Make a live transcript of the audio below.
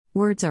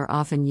Words are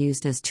often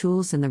used as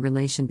tools in the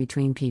relation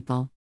between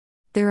people.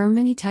 There are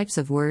many types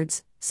of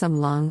words,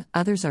 some long,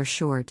 others are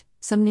short,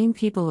 some name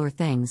people or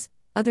things,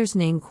 others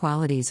name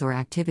qualities or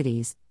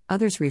activities,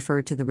 others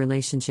refer to the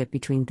relationship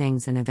between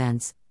things and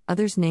events,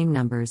 others name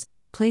numbers,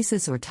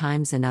 places or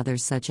times, and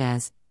others such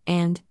as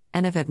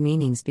and have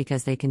meanings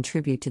because they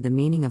contribute to the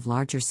meaning of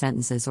larger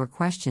sentences or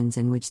questions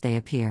in which they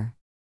appear.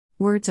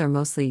 Words are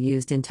mostly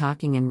used in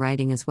talking and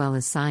writing as well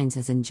as signs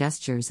as in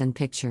gestures and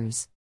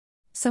pictures.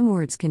 Some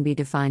words can be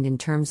defined in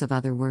terms of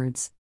other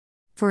words.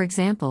 For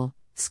example,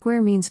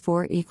 square means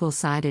four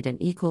equal-sided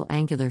and equal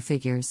angular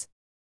figures.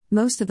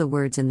 Most of the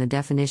words in the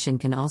definition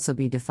can also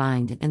be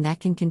defined, and that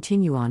can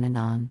continue on and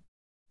on.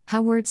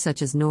 How words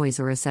such as noise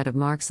or a set of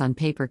marks on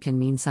paper can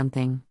mean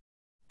something.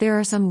 There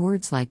are some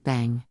words like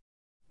bang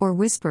or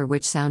whisper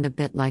which sound a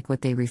bit like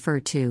what they refer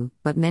to,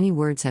 but many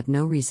words have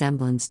no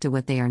resemblance to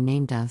what they are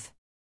named of.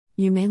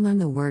 You may learn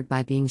the word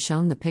by being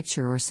shown the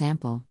picture or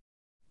sample.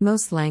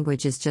 Most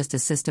language is just a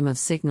system of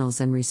signals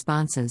and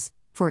responses.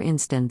 For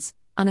instance,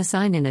 on a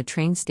sign in a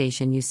train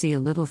station you see a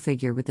little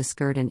figure with a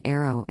skirt and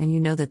arrow, and you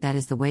know that that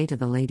is the way to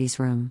the ladies'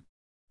 room.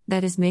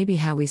 That is maybe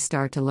how we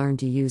start to learn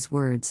to use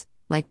words,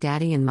 like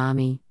daddy and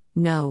mommy,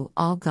 no,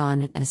 all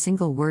gone, and a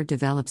single word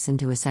develops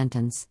into a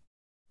sentence.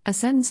 A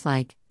sentence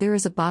like, there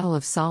is a bottle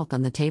of salt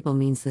on the table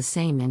means the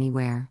same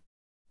anywhere.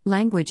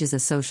 Language is a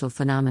social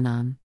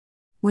phenomenon.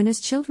 When as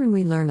children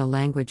we learn a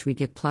language, we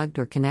get plugged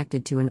or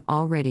connected to an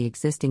already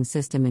existing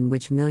system in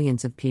which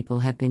millions of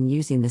people have been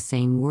using the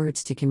same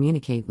words to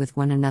communicate with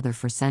one another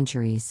for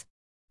centuries.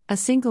 A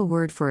single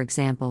word, for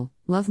example,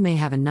 love, may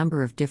have a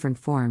number of different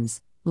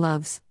forms: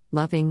 loves,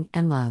 loving,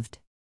 and loved.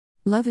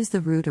 Love is the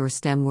root or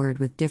stem word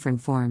with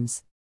different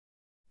forms.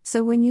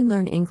 So when you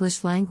learn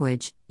English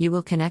language, you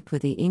will connect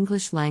with the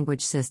English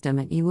language system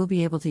and you will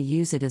be able to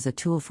use it as a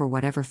tool for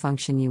whatever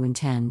function you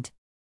intend.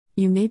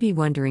 You may be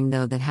wondering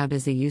though that how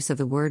does the use of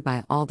the word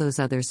by all those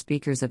other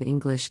speakers of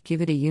English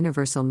give it a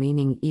universal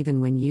meaning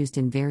even when used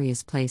in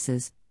various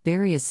places,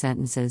 various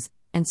sentences,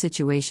 and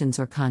situations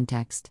or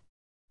context?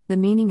 The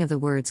meaning of the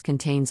words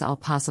contains all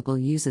possible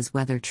uses,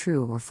 whether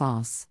true or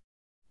false.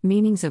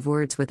 Meanings of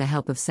words with the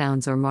help of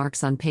sounds or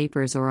marks on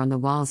papers or on the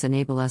walls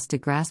enable us to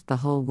grasp the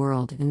whole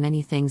world and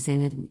many things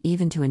in it, and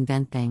even to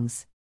invent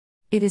things.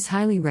 It is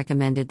highly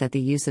recommended that the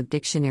use of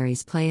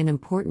dictionaries play an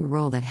important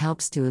role that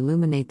helps to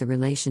illuminate the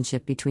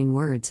relationship between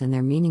words and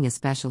their meaning,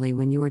 especially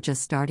when you are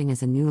just starting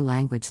as a new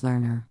language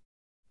learner.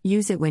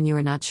 Use it when you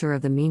are not sure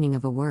of the meaning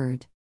of a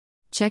word.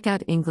 Check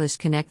out English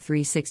Connect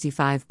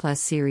 365 Plus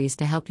series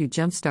to help you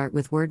jumpstart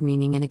with word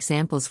meaning and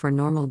examples for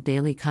normal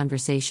daily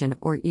conversation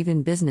or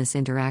even business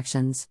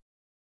interactions.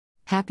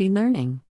 Happy learning!